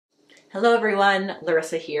Hello everyone,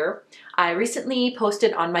 Larissa here. I recently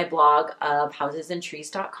posted on my blog of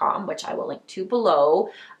housesandtrees.com, which I will link to below,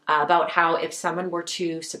 about how if someone were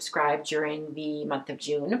to subscribe during the month of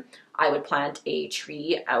June, I would plant a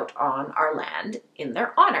tree out on our land in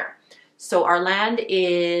their honor. So our land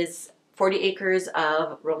is 40 acres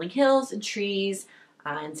of rolling hills and trees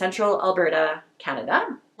in central Alberta,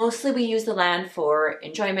 Canada. Mostly we use the land for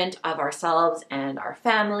enjoyment of ourselves and our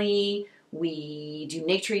family. We do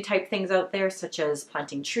nature-y type things out there, such as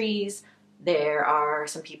planting trees. There are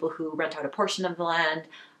some people who rent out a portion of the land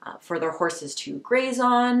for their horses to graze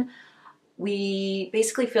on. We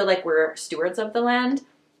basically feel like we're stewards of the land,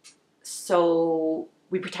 so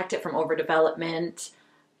we protect it from overdevelopment.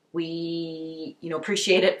 We,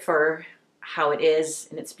 appreciate it for how it is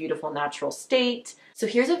in its beautiful natural state. So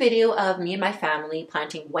here's a video of me and my family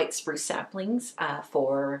planting white spruce saplings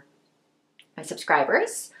for my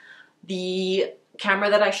subscribers. The camera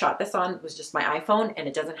that I shot this on was just my iPhone, and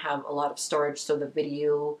it doesn't have a lot of storage, so the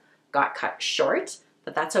video got cut short,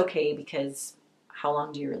 but that's okay because how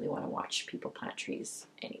long do you really want to watch people plant trees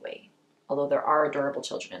anyway? Although there are adorable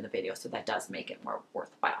children in the video, so that does make it more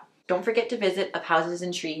worthwhile. Don't forget to visit Of Houses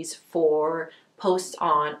and Trees for posts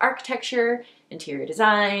on architecture, interior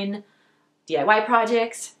design, DIY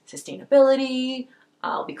projects, sustainability.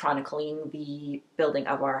 I'll be chronicling the building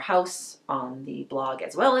of our house on the blog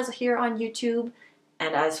as well as here on YouTube.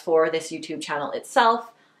 And as for this YouTube channel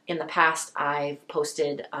itself, in the past I've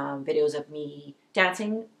posted videos of me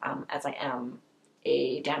dancing as I am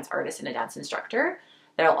a dance artist and a dance instructor.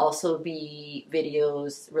 There'll also be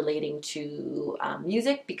videos relating to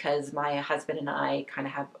music because my husband and I kind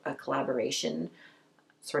of have a collaboration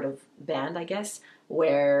sort of band, I guess,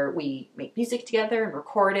 where we make music together and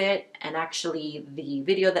record it. And actually the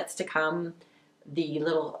video that's to come, the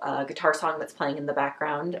little guitar song that's playing in the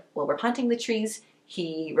background while we're planting the trees,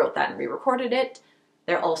 he wrote that and re-recorded it.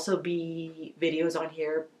 There'll also be videos on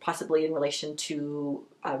here possibly in relation to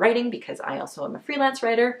writing, because I also am a freelance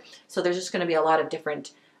writer. So there's just going to be a lot of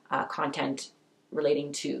different content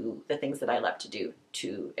relating to the things that I love to do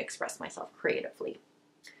to express myself creatively.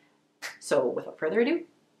 So without further ado,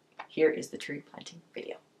 here is the tree planting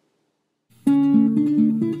video.